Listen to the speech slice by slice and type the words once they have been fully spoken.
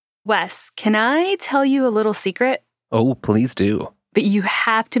Wes, can I tell you a little secret? Oh, please do. But you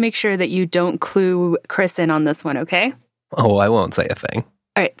have to make sure that you don't clue Chris in on this one, okay? Oh, I won't say a thing.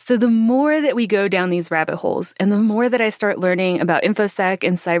 All right, so the more that we go down these rabbit holes and the more that I start learning about InfoSec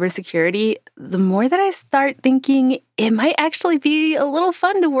and cybersecurity, the more that I start thinking it might actually be a little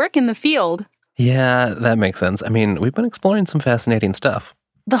fun to work in the field. Yeah, that makes sense. I mean, we've been exploring some fascinating stuff.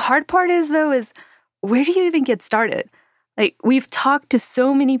 The hard part is, where do you even get started? Like, we've talked to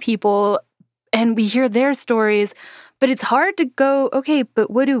so many people and we hear their stories, but it's hard to go, okay, but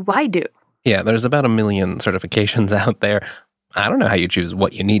what do I do? Yeah, there's about 1 million certifications out there. I don't know how you choose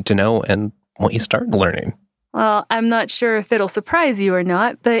what you need to know and what you start learning. Well, I'm not sure if it'll surprise you or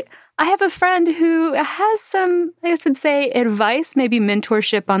not, but I have a friend who has some, I guess would say, advice, maybe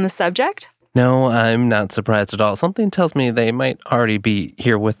mentorship on the subject. No, I'm not surprised at all. Something tells me they might already be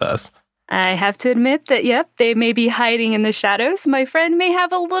here with us. I have to admit that, yep, they may be hiding in the shadows. My friend may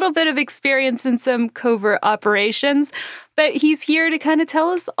have a little bit of experience in some covert operations, but he's here to kind of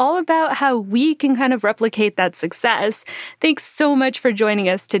tell us all about how we can kind of replicate that success. Thanks so much for joining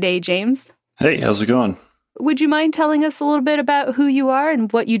us today, James. Hey, how's it going? Would you mind telling us a little bit about who you are and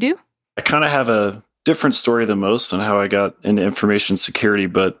what you do? I kind of have a different story than most on how I got into information security,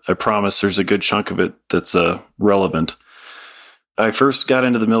 but I promise there's a good chunk of it that's relevant. I first got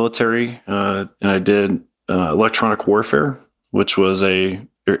into the military and I did electronic warfare, which is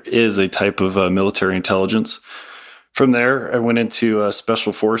a type of military intelligence. From there, I went into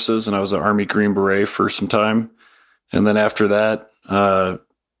special forces and I was an Army Green Beret for some time. And then after that, I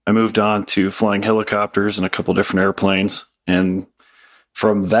moved on to flying helicopters and a couple different airplanes. And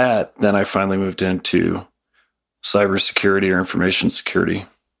from that, then I finally moved into cybersecurity or information security.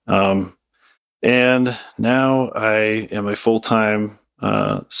 And now I am a full-time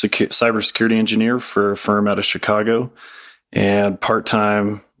cybersecurity engineer for a firm out of Chicago and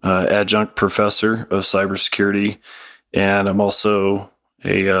part-time adjunct professor of cybersecurity. And I'm also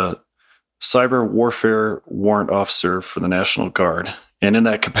a cyber warfare warrant officer for the National Guard. And in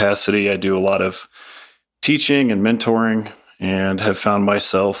that capacity, I do a lot of teaching and mentoring and have found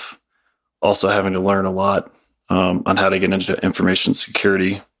myself also having to learn a lot on how to get into information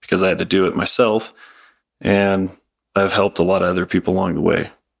security because I had to do it myself. And I've helped a lot of other people along the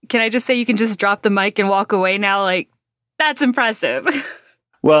way. Can I just say you can just drop the mic and walk away now? Like, that's impressive.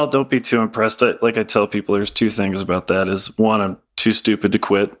 Well, don't be too impressed. Like I tell people, there's two things about that. Is one, I'm too stupid to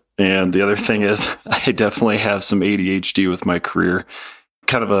quit. And the other thing is I definitely have some ADHD with my career.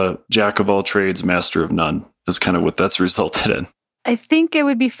 Kind of a jack of all trades, master of none is kind of what that's resulted in. I think it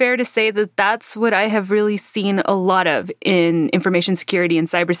would be fair to say that that's what I have really seen a lot of in information security and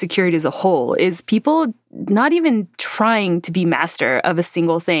cybersecurity as a whole, is people not even trying to be master of a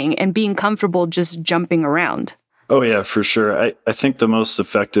single thing and being comfortable just jumping around. Oh, yeah, for sure. I think the most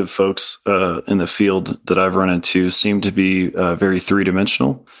effective folks in the field that I've run into seem to be very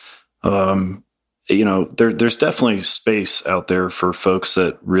three-dimensional. There's definitely space out there for folks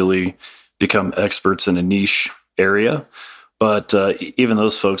that really become experts in a niche area. But even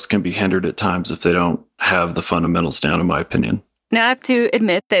those folks can be hindered at times if they don't have the fundamentals down, in my opinion. Now, I have to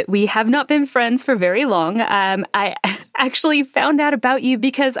admit that we have not been friends for very long. I actually found out about you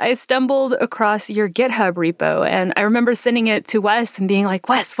because I stumbled across your GitHub repo, and I remember sending it to Wes and being like,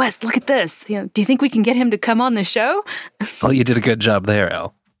 Wes, look at this. Do you think we can get him to come on the show? Well, you did a good job there,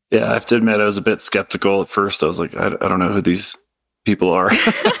 Al. Yeah, I have to admit, I was a bit skeptical at first. I was like, I don't know who these people are.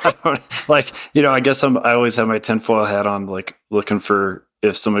 I guess I always have my tinfoil hat on, like looking for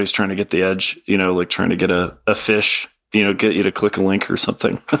if somebody's trying to get the edge, like trying to get a fish, get you to click a link or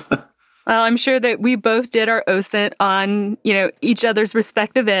something. Well, I'm sure that we both did our OSINT on, each other's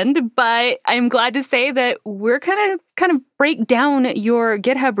respective end, but I'm glad to say that we're kind of break down your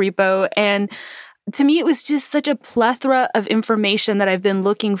GitHub repo. And to me, it was just such a plethora of information that I've been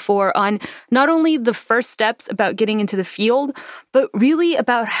looking for on not only the first steps about getting into the field, but really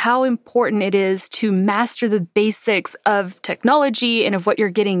about how important it is to master the basics of technology and of what you're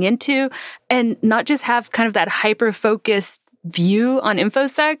getting into, and not just have kind of that hyper-focused view on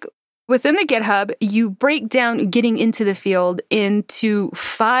InfoSec. Within the GitHub, you break down getting into the field into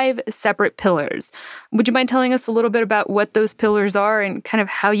 5 separate pillars. Would you mind telling us a little bit about what those pillars are and kind of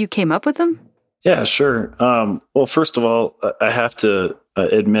how you came up with them? Yeah, sure. Well, first of all, I have to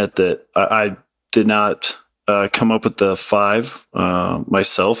admit that I did not come up with the 5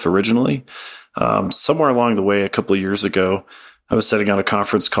 myself originally. Somewhere along the way, a couple of years ago, I was setting on a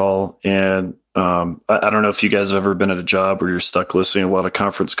conference call, and I don't know if you guys have ever been at a job where you're stuck listening to a lot of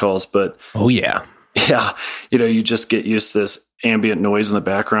conference calls, but oh yeah, you just get used to this ambient noise in the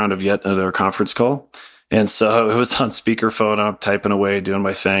background of yet another conference call. And so it was on speakerphone. I'm typing away, doing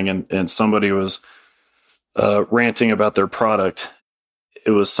my thing, and somebody was ranting about their product.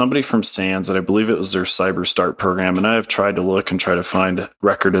 It was somebody from SANS, and I believe it was their CyberStart program. And I have tried to look and try to find a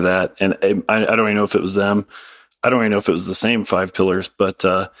record of that. And I don't even know if it was them. I don't even know if it was the same 5 pillars. But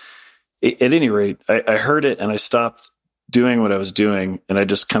at any rate, I heard it and I stopped doing what I was doing. And I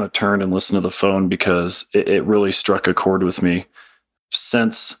just kind of turned and listened to the phone because it really struck a chord with me.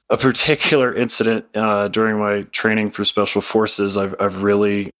 Since a particular incident during my training for Special Forces, I've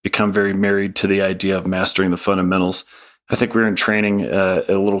really become very married to the idea of mastering the fundamentals. I think we were in training at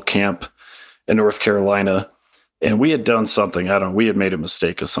a little camp in North Carolina, and we had done something. We had made a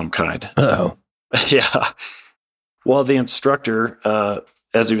mistake of some kind. Uh-oh. Yeah. Well, the instructor,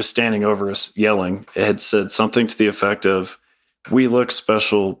 as he was standing over us yelling, had said something to the effect of, "We look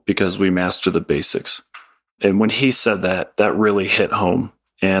special because we master the basics." And when he said that, that really hit home.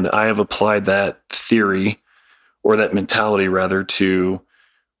 And I have applied that theory, or that mentality rather, to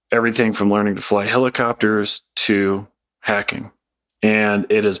everything from learning to fly helicopters to hacking. And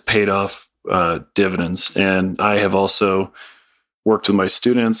it has paid off dividends. And I have also worked with my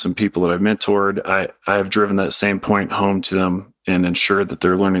students and people that I've mentored. I have driven that same point home to them and ensured that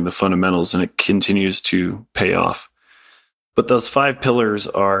they're learning the fundamentals, and it continues to pay off. But those 5 pillars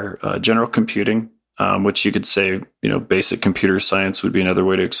are general computing, which you could say, basic computer science would be another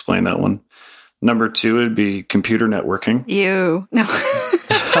way to explain that one. Number 2 would be computer networking. No.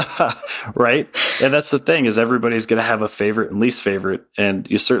 Right? And that's the thing, is everybody's going to have a favorite and least favorite. And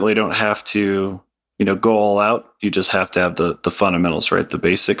you certainly don't have to, go all out. You just have to have the fundamentals, right? The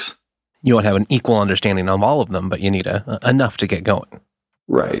basics. You won't have an equal understanding of all of them, but you need enough to get going.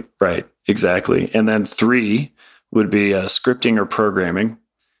 Right. Exactly. And then 3 would be scripting or programming.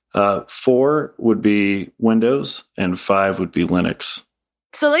 4 would be Windows, and 5 would be Linux.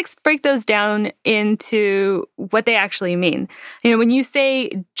 So let's break those down into what they actually mean. When you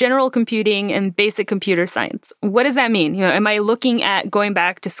say general computing and basic computer science, what does that mean? Am I looking at going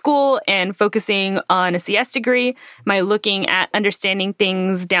back to school and focusing on a CS degree? Am I looking at understanding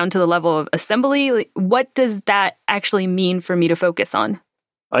things down to the level of assembly? What does that actually mean for me to focus on?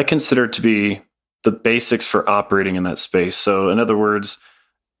 I consider it to be the basics for operating in that space. So in other words,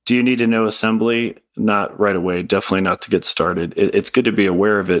 do you need to know assembly? Not right away. Definitely not to get started. It's good to be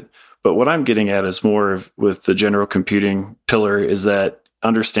aware of it. But what I'm getting at is more of, with the general computing pillar, is that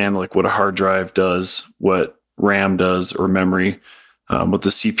understand like what a hard drive does, what RAM does, or memory, what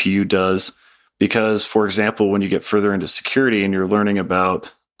the CPU does. Because, for example, when you get further into security and you're learning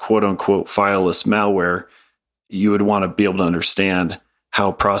about quote unquote fileless malware, you would want to be able to understand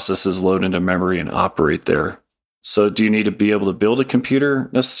how processes load into memory and operate there. So do you need to be able to build a computer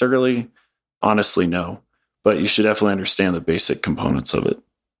necessarily? Honestly, no. But you should definitely understand the basic components of it.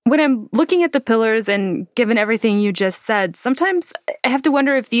 When I'm looking at the pillars, and given everything you just said, sometimes I have to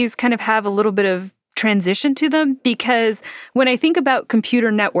wonder if these kind of have a little bit of transition to them, because when I think about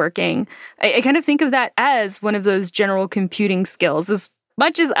computer networking, I kind of think of that as one of those general computing skills. As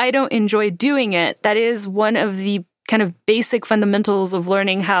much as I don't enjoy doing it, that is one of the kind of basic fundamentals of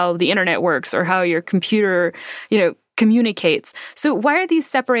learning how the internet works or how your computer, communicates. So why are these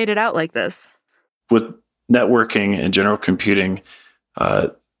separated out like this? With networking and general computing,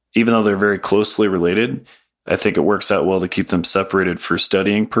 even though they're very closely related, I think it works out well to keep them separated for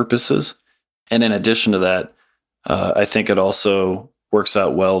studying purposes. And in addition to that, I think it also works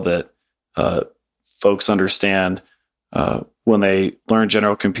out well that folks understand when they learn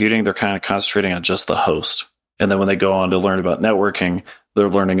general computing, they're kind of concentrating on just the host. And then when they go on to learn about networking, they're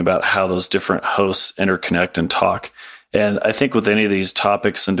learning about how those different hosts interconnect and talk. And I think with any of these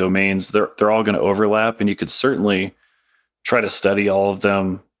topics and domains, they're all going to overlap, and you could certainly try to study all of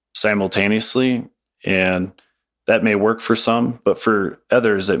them simultaneously. And that may work for some, but for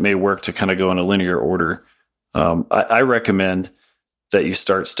others, it may work to kind of go in a linear order. I recommend that you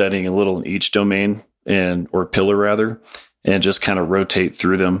start studying a little in each domain or pillar rather, and just kind of rotate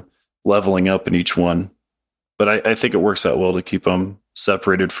through them, leveling up in each one. But I think it works out well to keep them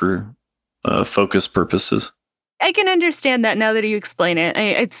separated for focus purposes. I can understand that now that you explain it.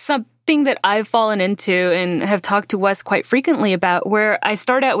 It's something that I've fallen into and have talked to Wes quite frequently about, where I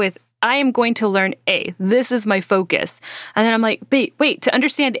start out with, I am going to learn A. This is my focus. And then I'm like, wait, to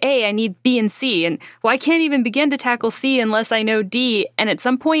understand A, I need B and C. And I can't even begin to tackle C unless I know D. And at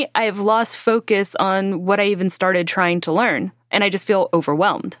some point, I've lost focus on what I even started trying to learn. And I just feel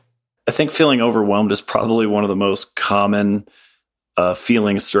overwhelmed. I think feeling overwhelmed is probably one of the most common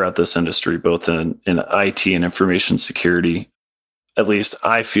feelings throughout this industry, both in IT and information security. At least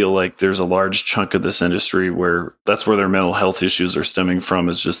I feel like there's a large chunk of this industry where that's where their mental health issues are stemming from,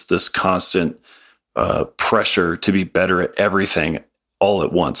 is just this constant pressure to be better at everything all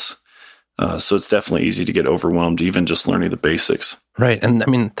at once. So it's definitely easy to get overwhelmed, even just learning the basics. Right. And I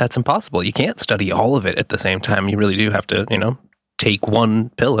mean, that's impossible. You can't study all of it at the same time. You really do have to, take one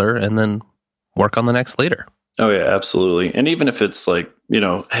pillar and then work on the next later. Oh, yeah, absolutely. And even if it's like,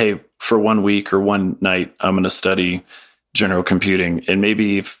 hey, for 1 week or one night, I'm going to study general computing. And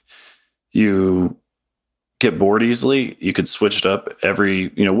maybe if you get bored easily, you could switch it up every,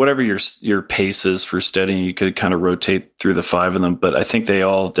 whatever your pace is for studying, you could kind of rotate through the 5 of them. But I think they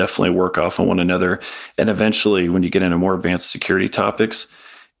all definitely work off on one another. And eventually, when you get into more advanced security topics,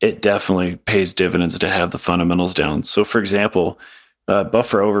 it definitely pays dividends to have the fundamentals down. So for example,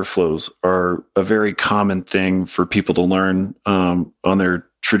 buffer overflows are a very common thing for people to learn on their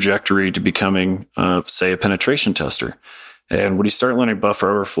trajectory to becoming, say, a penetration tester. And when you start learning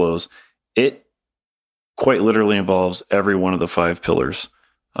buffer overflows, it quite literally involves every one of the 5 pillars,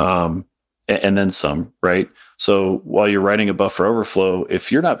 and then some, right? So while you're writing a buffer overflow,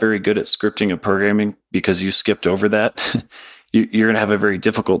 if you're not very good at scripting and programming because you skipped over that, you're going to have a very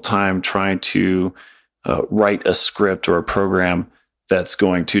difficult time trying to write a script or a program that's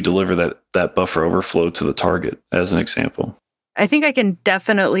going to deliver that buffer overflow to the target, as an example. I think I can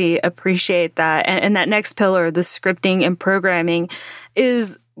definitely appreciate that. And that next pillar, the scripting and programming,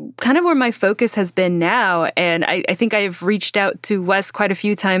 is kind of where my focus has been now. And I think I've reached out to Wes quite a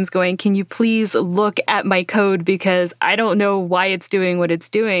few times going, can you please look at my code because I don't know why it's doing what it's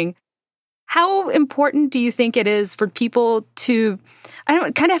doing. How important do you think it is for people to,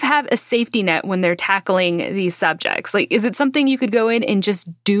 kind of have a safety net when they're tackling these subjects? Like, is it something you could go in and just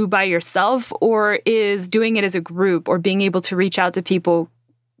do by yourself, or is doing it as a group or being able to reach out to people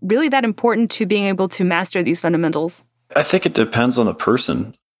really that important to being able to master these fundamentals? I think it depends on the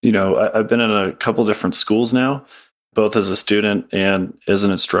person. I've been in a couple different schools now, both as a student and as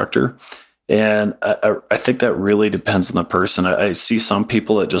an instructor. And I think that really depends on the person. I see some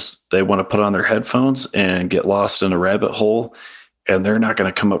people that they want to put on their headphones and get lost in a rabbit hole, and they're not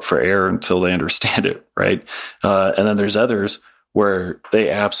going to come up for air until they understand it, right? And then there's others where they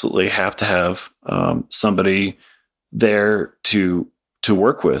absolutely have to have somebody there to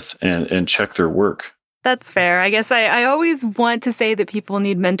work with and check their work. That's fair. I guess I always want to say that people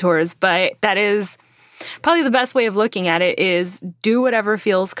need mentors, but that is probably the best way of looking at it is do whatever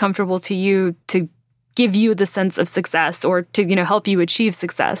feels comfortable to you to give you the sense of success or to, help you achieve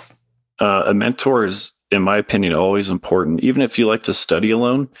success. A mentor is, in my opinion, always important. Even if you like to study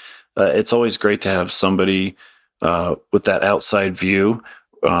alone, it's always great to have somebody with that outside view.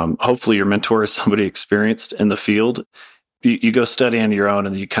 Hopefully your mentor is somebody experienced in the field. You go study on your own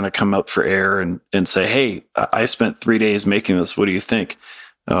and you kind of come up for air and say, hey, I spent 3 days making this. What do you think?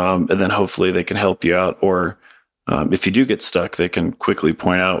 And then hopefully they can help you out. Or if you do get stuck, they can quickly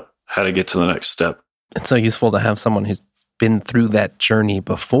point out how to get to the next step. It's so useful to have someone who's been through that journey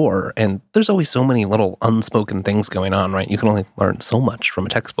before. And there's always so many little unspoken things going on, right? You can only learn so much from a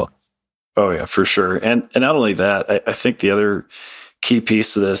textbook. Oh, yeah, for sure. And not only that, I think the other key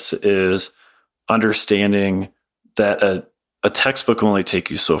piece of this is understanding that a textbook will only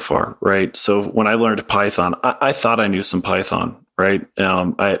take you so far, right? So when I learned Python, I thought I knew some Python, right?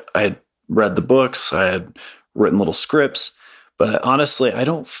 I had read the books, I had written little scripts, but honestly, I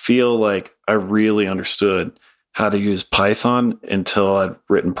don't feel like I really understood how to use Python until I'd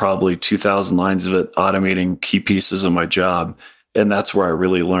written probably 2,000 lines of it, automating key pieces of my job. And that's where I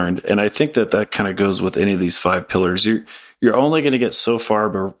really learned. And I think that kind of goes with any of these 5 pillars. You're only going to get so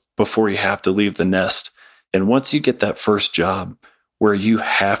far before you have to leave the nest. And once you get that first job where you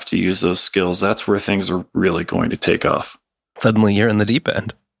have to use those skills, that's where things are really going to take off. Suddenly you're in the deep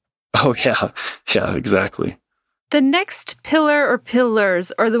end. Oh, yeah. Yeah, exactly. The next pillar or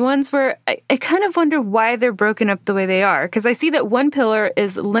pillars are the ones where I kind of wonder why they're broken up the way they are. Because I see that one pillar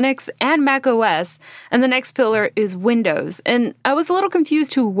is Linux and Mac OS, and the next pillar is Windows. And I was a little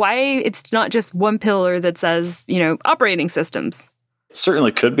confused to why it's not just one pillar that says, operating systems. It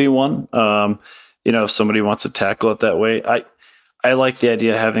certainly could be one. If somebody wants to tackle it that way. I like the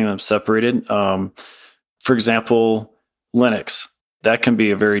idea of having them separated. For example, Linux. That can be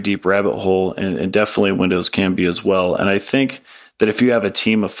a very deep rabbit hole, and definitely Windows can be as well. And I think that if you have a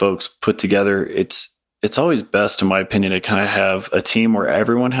team of folks put together, it's always best, in my opinion, to kind of have a team where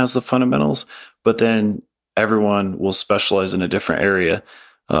everyone has the fundamentals, but then everyone will specialize in a different area.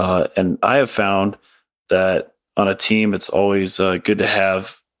 And I have found that on a team, it's always good to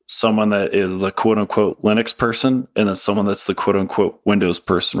have someone that is the quote unquote Linux person and then someone that's the quote unquote Windows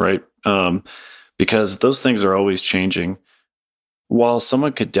person, right? Because those things are always changing. While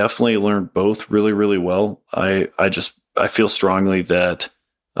someone could definitely learn both really, really well, I feel strongly that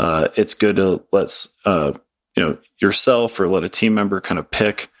it's good to yourself or let a team member kind of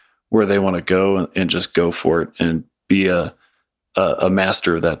pick where they want to go and just go for it and be a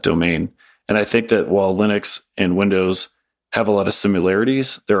master of that domain. And I think that while Linux and Windows have a lot of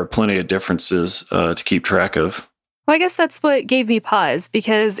similarities, there are plenty of differences to keep track of. Well, I guess that's what gave me pause,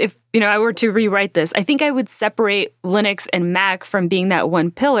 because if I were to rewrite this, I think I would separate Linux and Mac from being that one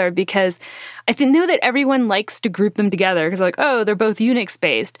pillar, because I know that everyone likes to group them together because they're both Unix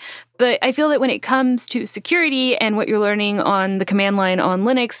based. But I feel that when it comes to security and what you're learning on the command line on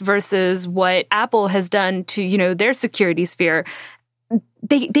Linux versus what Apple has done to, their security sphere,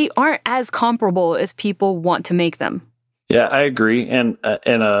 they aren't as comparable as people want to make them. Yeah, I agree. And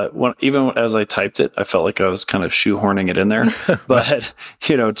even as I typed it, I felt like I was kind of shoehorning it in there. But,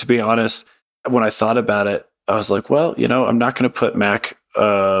 to be honest, when I thought about it, I was like, well, I'm not going to put Mac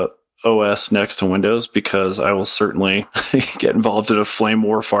OS next to Windows, because I will certainly get involved in a flame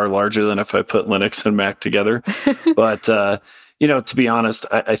war far larger than if I put Linux and Mac together. But, to be honest,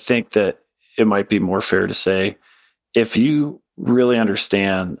 I think that it might be more fair to say, if you really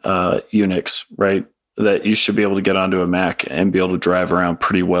understand Unix, right, that you should be able to get onto a Mac and be able to drive around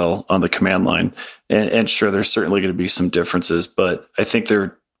pretty well on the command line. And sure, there's certainly going to be some differences, but I think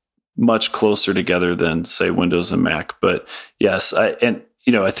they're much closer together than, say, Windows and Mac. But yes, I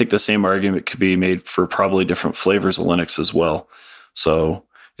think the same argument could be made for probably different flavors of Linux as well. So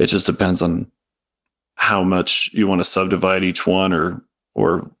it just depends on how much you want to subdivide each one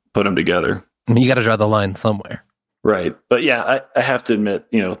or put them together. You got to draw the line somewhere. Right. But yeah, I have to admit,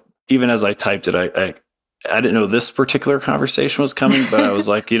 even as I typed it, I didn't know this particular conversation was coming, but I was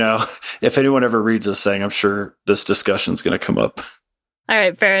like, if anyone ever reads this thing, I'm sure this discussion's going to come up. All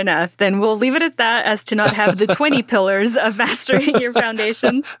right, fair enough. Then we'll leave it at that, as to not have the 20 pillars of mastering your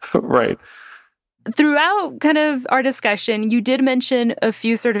foundation. Right. Throughout kind of our discussion, you did mention a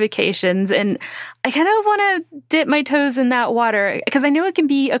few certifications, and I kind of want to dip my toes in that water because I know it can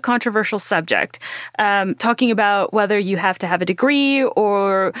be a controversial subject, talking about whether you have to have a degree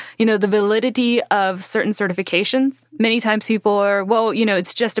or, the validity of certain certifications. Many times people are,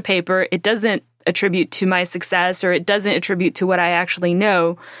 it's just a paper. It doesn't attribute to my success, or it doesn't attribute to what I actually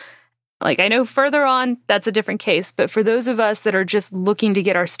know. I know further on, that's a different case. But for those of us that are just looking to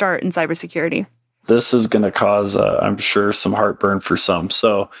get our start in cybersecurity, this is going to cause, I'm sure, some heartburn for some.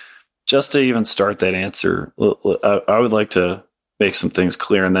 So just to even start that answer, I would like to make some things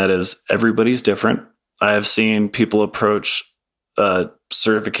clear, and that is everybody's different. I have seen people approach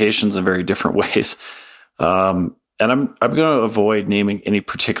certifications in very different ways. And I'm going to avoid naming any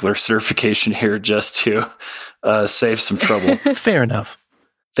particular certification here just to save some trouble. Fair enough.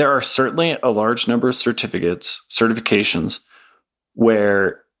 There are certainly a large number of certifications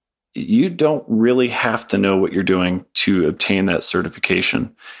where you don't really have to know what you're doing to obtain that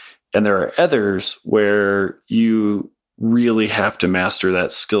certification. And there are others where you really have to master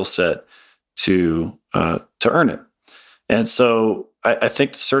that skill set to earn it. And so I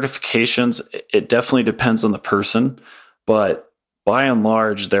think certifications, it definitely depends on the person, but by and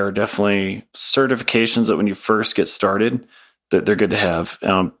large, there are definitely certifications that when you first get started, that they're good to have.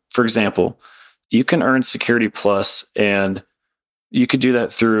 For example, you can earn Security Plus, and you could do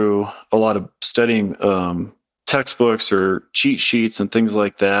that through a lot of studying textbooks or cheat sheets and things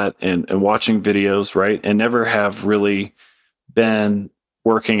like that, and watching videos, right? And never have really been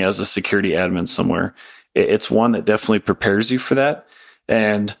working as a security admin somewhere. It's one that definitely prepares you for that.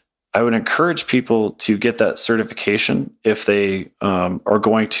 And I would encourage people to get that certification if they are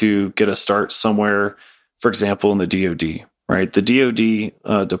going to get a start somewhere, for example, in the DoD, right? The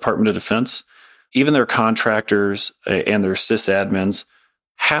DoD, Department of Defense, even their contractors and their sysadmins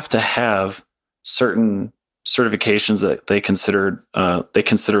have to have certain certifications that they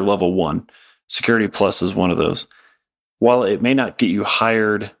consider level 1. Security Plus is one of those. While it may not get you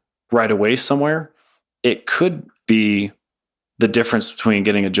hired right away somewhere, it could be the difference between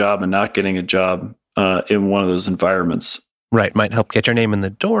getting a job and not getting a job in one of those environments. Right, might help get your name in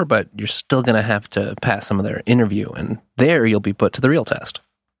the door, but you're still going to have to pass some of their interview, and there you'll be put to the real test.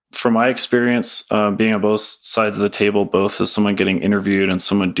 From my experience, being on both sides of the table, both as someone getting interviewed and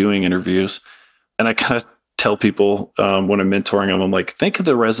someone doing interviews, and I kind of tell people when I'm mentoring them, I'm like, think of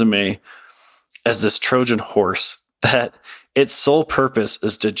the resume as this Trojan horse that its sole purpose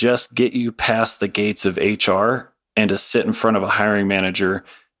is to just get you past the gates of HR and to sit in front of a hiring manager.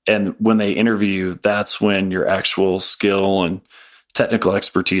 And when they interview you, that's when your actual skill and technical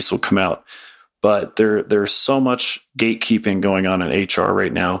expertise will come out. But there's so much gatekeeping going on in HR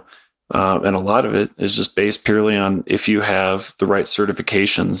right now. And a lot of it is just based purely on if you have the right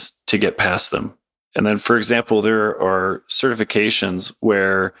certifications to get past them. And then, for example, there are certifications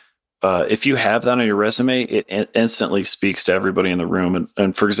where if you have that on your resume, it instantly speaks to everybody in the room.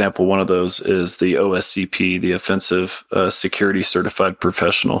 And for example, one of those is the OSCP, the Offensive Security Certified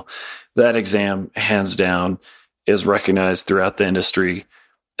Professional. That exam, hands down, is recognized throughout the industry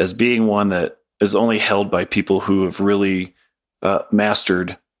as being one that is only held by people who have really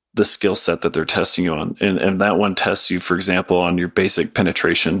mastered the skill set that they're testing you on. And that one tests you, for example, on your basic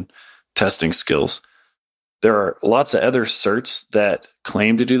penetration testing skills. There are lots of other certs that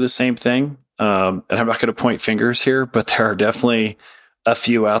claim to do the same thing. And I'm not going to point fingers here, but there are definitely a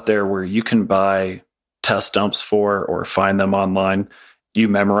few out there where you can buy test dumps for or find them online. You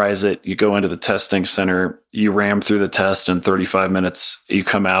memorize it, you go into the testing center, you ram through the test in 35 minutes, you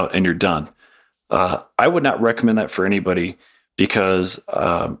come out and you're done. I would not recommend that for anybody because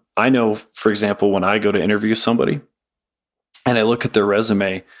I know, for example, when I go to interview somebody and I look at their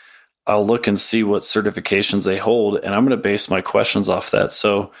resume, I'll look and see what certifications they hold, and I'm going to base my questions off that.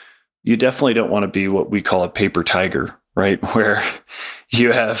 So you definitely don't want to be what we call a paper tiger, right? Where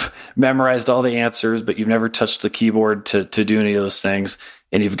you have memorized all the answers, but you've never touched the keyboard to do any of those things.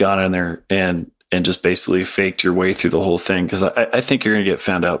 And you've gone in there and just basically faked your way through the whole thing. Because I think you're going to get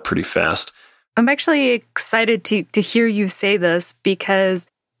found out pretty fast. I'm actually excited to hear you say this because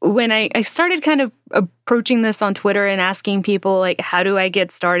when I started kind of approaching this on Twitter and asking people, like, how do I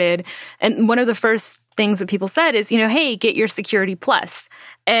get started? And one of the first things that people said is, hey, get your Security Plus.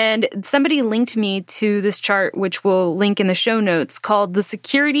 And somebody linked me to this chart, which we'll link in the show notes, called the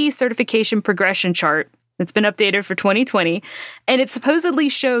Security Certification Progression Chart. It's been updated for 2020. And it supposedly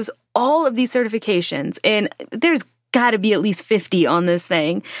shows all of these certifications. And there's got to be at least 50 on this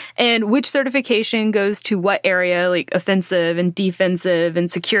thing. And which certification goes to what area, like offensive and defensive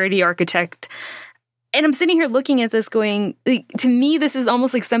and security architect. And I'm sitting here looking at this going, like, to me, this is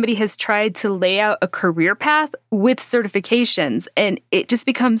almost like somebody has tried to lay out a career path with certifications, and it just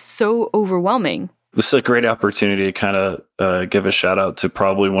becomes so overwhelming. This is a great opportunity to kind of give a shout out to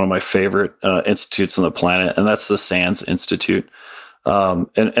probably one of my favorite institutes on the planet, and that's the SANS Institute.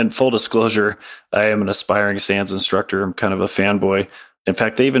 And full disclosure, I am an aspiring SANS instructor. I'm kind of a fanboy. In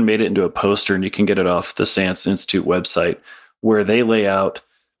fact, they even made it into a poster, and you can get it off the SANS Institute website, where they lay out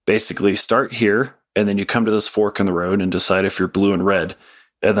basically start here, and then you come to this fork in the road and decide if you're blue and red.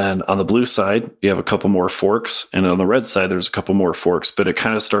 And then on the blue side, you have a couple more forks. And on the red side, there's a couple more forks. But it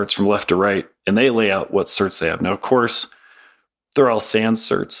kind of starts from left to right. And they lay out what certs they have. Now, of course, they're all SANS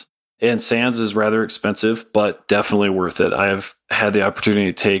certs. And SANS is rather expensive, but definitely worth it. I have had the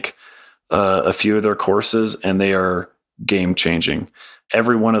opportunity to take a few of their courses, and they are game-changing.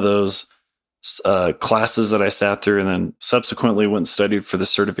 Every one of those classes that I sat through and then subsequently went and studied for the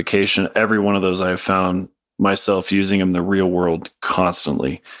certification, every one of those I have found myself using them in the real world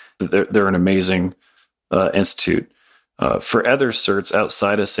constantly. They're an amazing institute. For other certs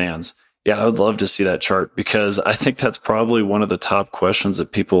outside of SANS, yeah, I would love to see that chart because I think that's probably one of the top questions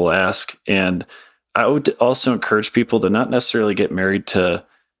that people ask. And I would also encourage people to not necessarily get married to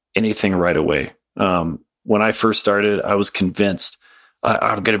anything right away. When I first started, I was convinced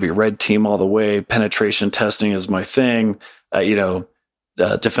I'm going to be red team all the way. Penetration testing is my thing.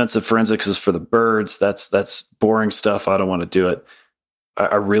 Defensive forensics is for the birds. That's boring stuff. I don't want to do it.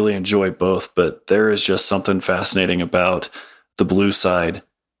 I really enjoy both, but there is just something fascinating about the blue side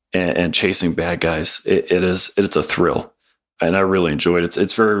and chasing bad guys. It's a thrill, and I really enjoyed it.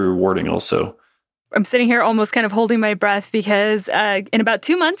 It's very rewarding also. I'm sitting here almost kind of holding my breath because in about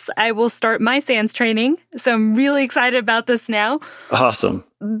 2 months, I will start my SANS training. So I'm really excited about this now. Awesome.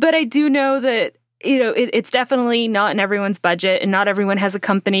 But I do know that, it's definitely not in everyone's budget, and not everyone has a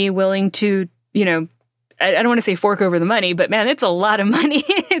company willing to, I don't want to say fork over the money, but man, it's a lot of money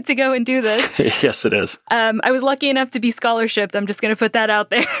to go and do this. Yes, it is. I was lucky enough to be scholarshiped. I'm just going to put that out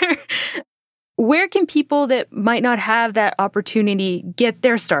there. Where can people that might not have that opportunity get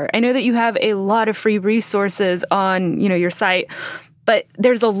their start? I know that you have a lot of free resources on, your site, but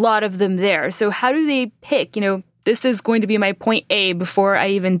there's a lot of them there. So how do they pick, this is going to be my point A before I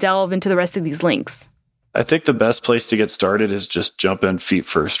even delve into the rest of these links? I think the best place to get started is just jump in feet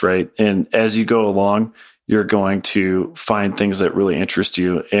first, right? And as you go along, you're going to find things that really interest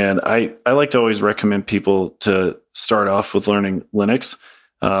you. And I like to always recommend people to start off with learning Linux.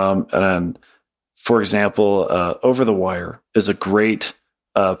 And for example, Over the Wire is a great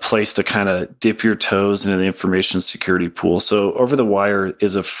place to kind of dip your toes into the information security pool. So Over the Wire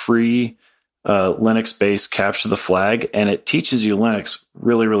is a free Linux-based capture the flag, and it teaches you Linux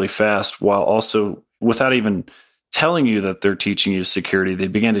really, really fast, while also, without even telling you that they're teaching you security, they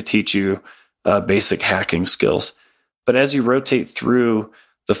begin to teach you basic hacking skills. But as you rotate through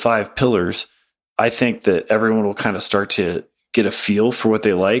the 5 pillars, I think that everyone will kind of start to get a feel for what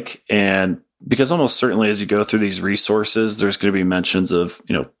they like. And because almost certainly as you go through these resources, there's going to be mentions of,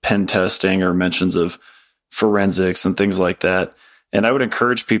 pen testing or mentions of forensics and things like that. And I would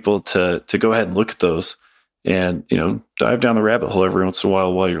encourage people to go ahead and look at those and, dive down the rabbit hole every once in a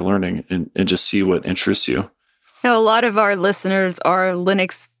while you're learning and just see what interests you. Now, a lot of our listeners are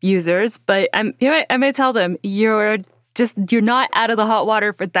Linux users, but I'm going to tell them you're not out of the hot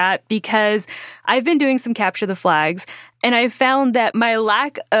water for that, because I've been doing some capture the flags and I found that my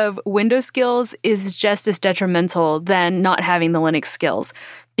lack of Windows skills is just as detrimental than not having the Linux skills,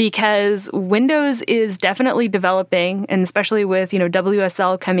 because Windows is definitely developing, and especially with,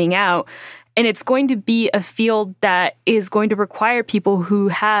 WSL coming out. And it's going to be a field that is going to require people who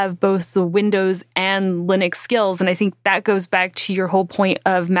have both the Windows and Linux skills. And I think that goes back to your whole point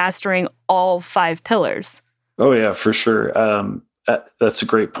of mastering all 5 pillars. Oh, yeah, for sure. That's a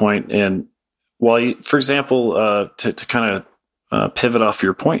great point. And for example, to kind of pivot off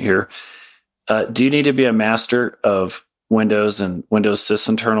your point here, do you need to be a master of Windows and Windows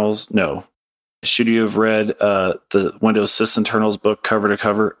sysinternals? No. Should you have read the Windows sysinternals book cover to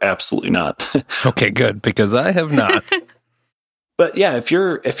cover? Absolutely not. Okay, good, because I have not. But yeah, if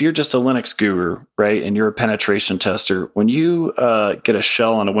you're just a Linux guru, right, and you're a penetration tester, when you get a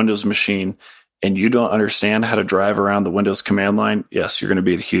shell on a Windows machine and you don't understand how to drive around the Windows command line, yes, you're going to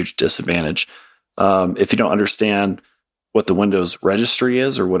be at a huge disadvantage. If you don't understand what the Windows registry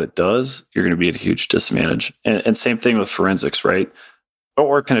is or what it does, you're going to be at a huge disadvantage. And same thing with forensics, right?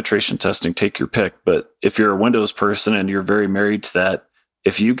 Or penetration testing, take your pick. But if you're a Windows person and you're very married to that,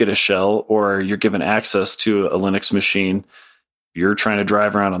 if you get a shell or you're given access to a Linux machine, you're trying to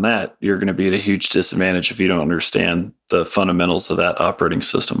drive around on that, you're going to be at a huge disadvantage if you don't understand the fundamentals of that operating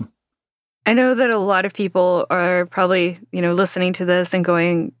system. I know that a lot of people are probably, listening to this and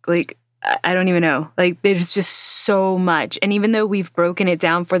going like, I don't even know. Like, there's just so much. And even though we've broken it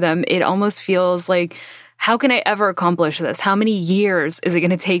down for them, it almost feels like, how can I ever accomplish this? How many years is it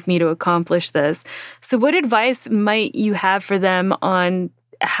going to take me to accomplish this? So what advice might you have for them on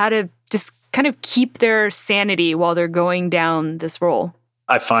how to just kind of keep their sanity while they're going down this role?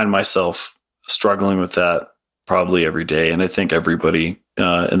 I find myself struggling with that probably every day. And I think everybody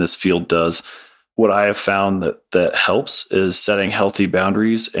in this field does. What I have found that helps is setting healthy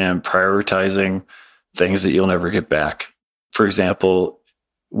boundaries and prioritizing things that you'll never get back. For example,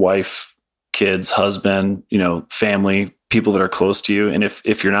 wife, kids, husband, family, people that are close to you. And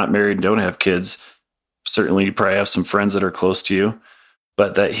if you're not married and don't have kids, certainly you probably have some friends that are close to you.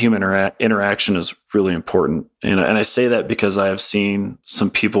 But that human interaction is really important. And I say that because I have seen some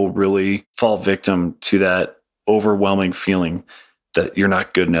people really fall victim to that overwhelming feeling that you're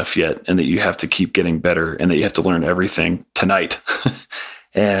not good enough yet and that you have to keep getting better and that you have to learn everything tonight.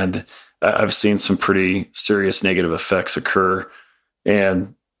 And I've seen some pretty serious negative effects occur.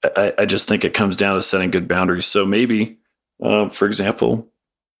 And I just think it comes down to setting good boundaries. So maybe, for example,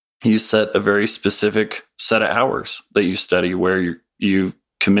 you set a very specific set of hours that you study where you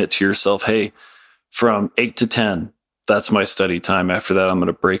commit to yourself, hey, from 8 to 10, that's my study time. After that, I'm going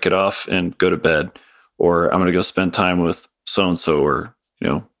to break it off and go to bed, or I'm going to go spend time with so-and-so, or,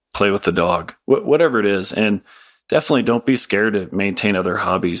 play with the dog, whatever it is. And definitely don't be scared to maintain other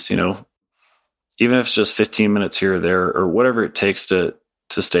hobbies, even if it's just 15 minutes here or there, or whatever it takes to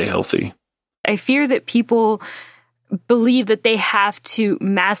stay healthy. I fear that people believe that they have to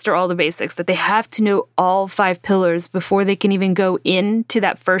master all the basics, that they have to know all 5 pillars before they can even go into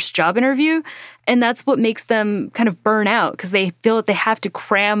that first job interview. And that's what makes them kind of burn out, because they feel that they have to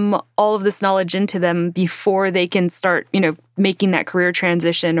cram all of this knowledge into them before they can start, making that career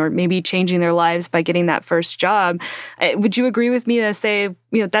transition or maybe changing their lives by getting that first job. Would you agree with me to say,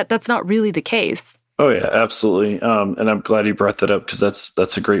 that's not really the case? Oh, yeah, absolutely. And I'm glad you brought that up, because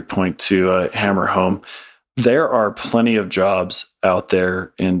that's a great point to hammer home. There are plenty of jobs out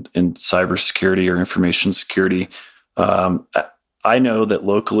there in cybersecurity or information security. I know that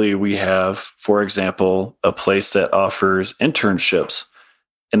locally we have, for example, a place that offers internships.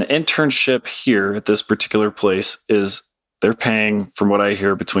 An internship here at this particular place they're paying, from what I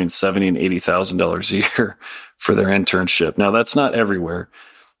hear, between $70,000 and $80,000 a year for their internship. Now, that's not everywhere,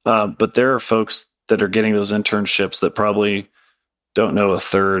 but there are folks that are getting those internships that probably don't know a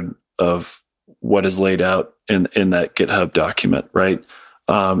third of what is laid out in that GitHub document, right?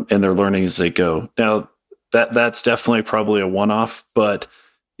 And they're learning as they go. Now, that's definitely probably a one-off, but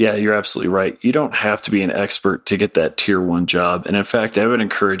yeah, you're absolutely right. You don't have to be an expert to get that tier 1 job. And in fact, I would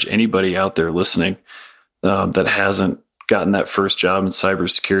encourage anybody out there listening that hasn't gotten that first job in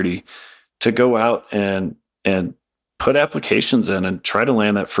cybersecurity to go out and put applications in and try to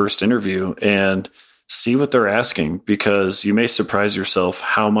land that first interview and see what they're asking, because you may surprise yourself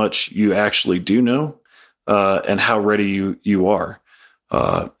how much you actually do know and how ready you are.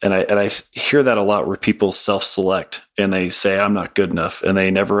 And I hear that a lot where people self-select and they say, I'm not good enough, and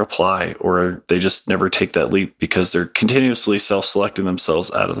they never apply, or they just never take that leap because they're continuously self-selecting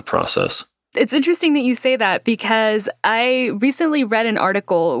themselves out of the process. It's interesting that you say that, because I recently read an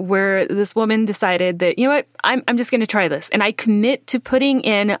article where this woman decided that, you know what, I'm just going to try this. And I commit to putting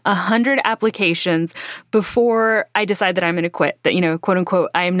in 100 applications before I decide that I'm going to quit, that, you know, quote unquote,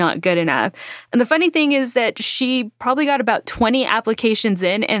 I am not good enough. And the funny thing is that she probably got about 20 applications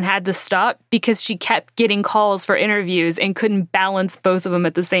in and had to stop because she kept getting calls for interviews and couldn't balance both of them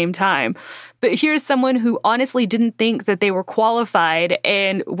at the same time. But here's someone who honestly didn't think that they were qualified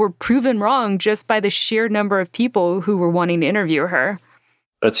and were proven wrong just by the sheer number of people who were wanting to interview her.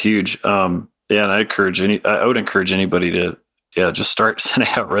 That's huge. And I would encourage anybody to, just start sending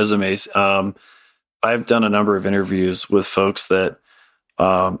out resumes. I've done a number of interviews with folks that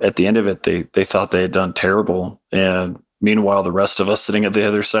at the end of it, they thought they had done terrible. And meanwhile, the rest of us sitting at the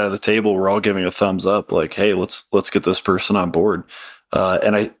other side of the table, we're all giving a thumbs up, like, hey, let's get this person on board.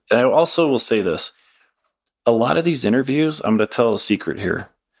 And I also will say this: a lot of these interviews, I'm going to tell a secret here,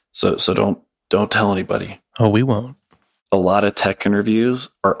 so don't tell anybody. Oh, we won't. A lot of tech interviews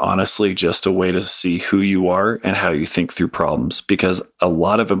are honestly just a way to see who you are and how you think through problems, because a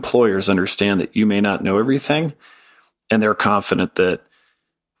lot of employers understand that you may not know everything, and they're confident that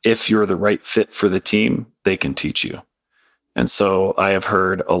if you're the right fit for the team, they can teach you. And so I have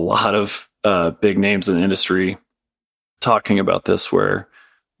heard a lot of big names in the industry talking about this, where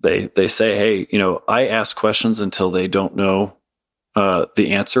they say, hey, you know, I ask questions until they don't know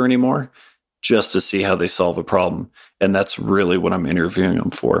the answer anymore, just to see how they solve a problem. And that's really what I'm interviewing them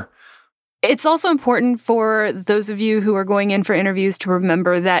for. It's also important for those of you who are going in for interviews to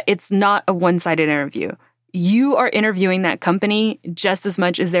remember that it's not a one-sided interview. You are interviewing that company just as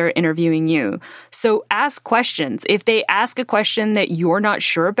much as they're interviewing you. So ask questions. If they ask a question that you're not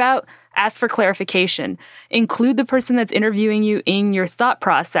sure about, ask for clarification. Include the person that's interviewing you in your thought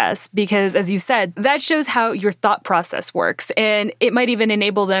process, because, as you said, that shows how your thought process works. And it might even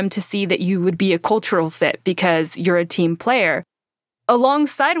enable them to see that you would be a cultural fit because you're a team player.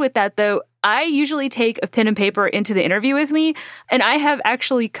 Alongside with that, though, I usually take a pen and paper into the interview with me, and I have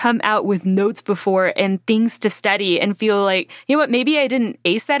actually come out with notes before and things to study and feel like, you know what, maybe I didn't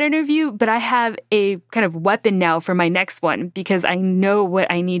ace that interview, but I have a kind of weapon now for my next one because I know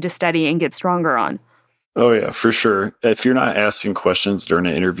what I need to study and get stronger on. Oh, yeah, for sure. If you're not asking questions during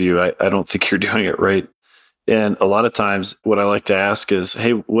an interview, I don't think you're doing it right. And a lot of times what I like to ask is,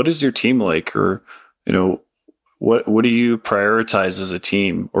 hey, what is your team like? Or, you know, what do you prioritize as a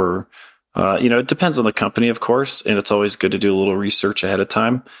team? Or, it depends on the company, of course, and it's always good to do a little research ahead of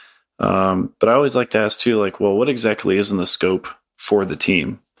time. But I always like to ask too, like, well, what exactly is in the scope for the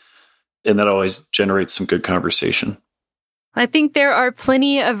team? And that always generates some good conversation. I think there are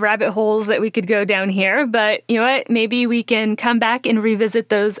plenty of rabbit holes that we could go down here, but you know what? Maybe we can come back and revisit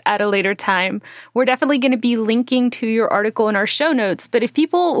those at a later time. We're definitely going to be linking to your article in our show notes, but if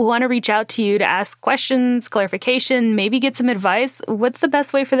people want to reach out to you to ask questions, clarification, maybe get some advice, what's the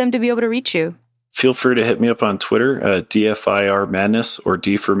best way for them to be able to reach you? Feel free to hit me up on Twitter, DFIR Madness, or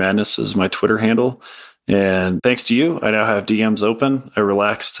D for Madness is my Twitter handle. And thanks to you, I now have DMs open. I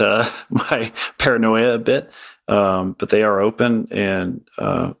relaxed my paranoia a bit. But they are open, and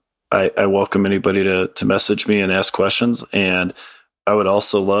I welcome anybody to message me and ask questions. And I would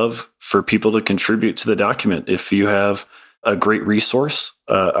also love for people to contribute to the document. If you have a great resource,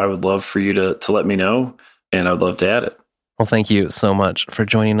 I would love for you to let me know, and I'd love to add it. Well, thank you so much for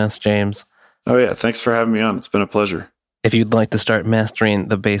joining us, James. Oh, yeah. Thanks for having me on. It's been a pleasure. If you'd like to start mastering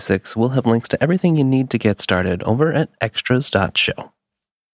the basics, we'll have links to everything you need to get started over at extras.show.